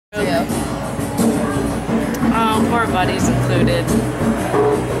Yeah. Oh, poor Buddy's included.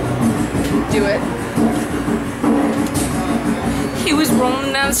 Do it. He was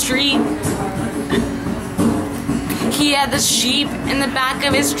rolling down the street. He had the sheep in the back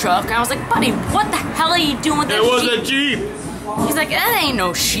of his truck. I was like, Buddy, what the hell are you doing with that sheep? It was a Jeep. He's like, that ain't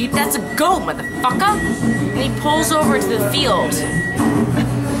no sheep, that's a goat, motherfucker. And he pulls over to the field.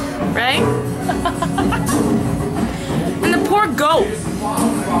 Right? And the poor goat.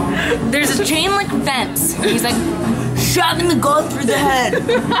 There's a chain link fence. And he's like, shotting the goat through the head.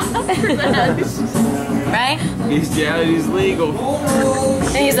 Right? He's legal.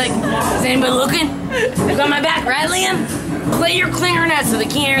 And he's like, is anybody looking? I got my back, right, Liam? Play your clarinet so they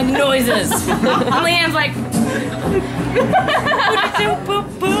can't hear the noises. And Liam's like,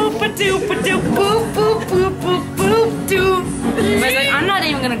 but he's like, I'm not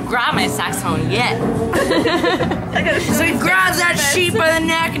even gonna grab my saxophone yet. So he grabs that sheep by the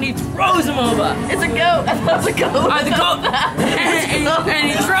neck and he throws him over. It's a goat. I thought it was a goat. Oh, the goat. And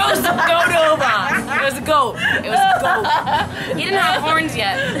he throws the goat over. It was a goat. It was a goat. He didn't have horns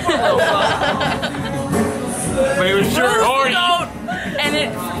yet. But he was sure horny. And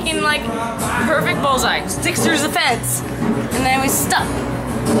it fucking like perfect bullseye. Sticks through the fence. And then we stuck.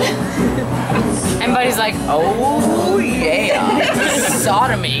 And Buddy's like, oh yeah.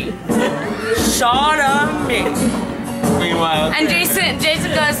 Sodomy. Sodomy. Meanwhile, And Jason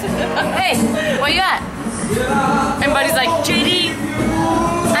goes, hey, where you at? And Buddy's like, JD,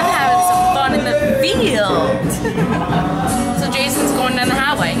 I'm having some fun in the field. So Jason's going down the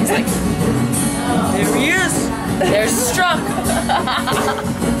highway. He's like, there he is. There's the truck.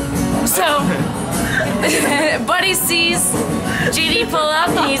 So Buddy sees JD pull up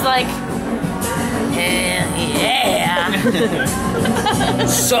and he's like, hell yeah.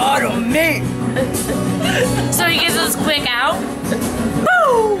 Sodomy. So he gives us a quick out.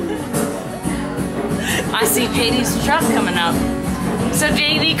 Boom! I see JD's truck coming up. So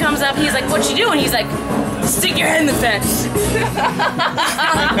JD comes up, he's like, what you doing? He's like, stick your head in the fence.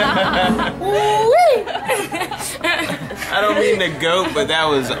 I don't mean to goat, but that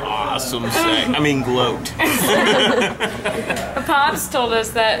was awesome sex. I mean gloat. Pops told us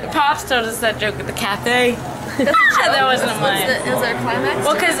that joke at the cafe. That wasn't mine. Was there a climax?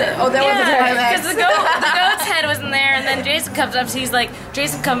 Well, because that was the climax. the goat's head was in there, and then Jason comes up. So he's like,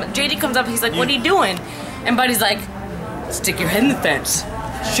 JD comes up. He's like, what are you doing? And Buddy's like, stick your head in the fence.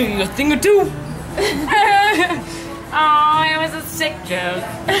 Show you a thing or two. Oh, it was a sick joke.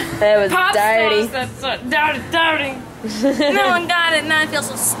 That was Pops dirty. Dirty. No one got it. Now I feel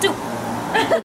so stupid.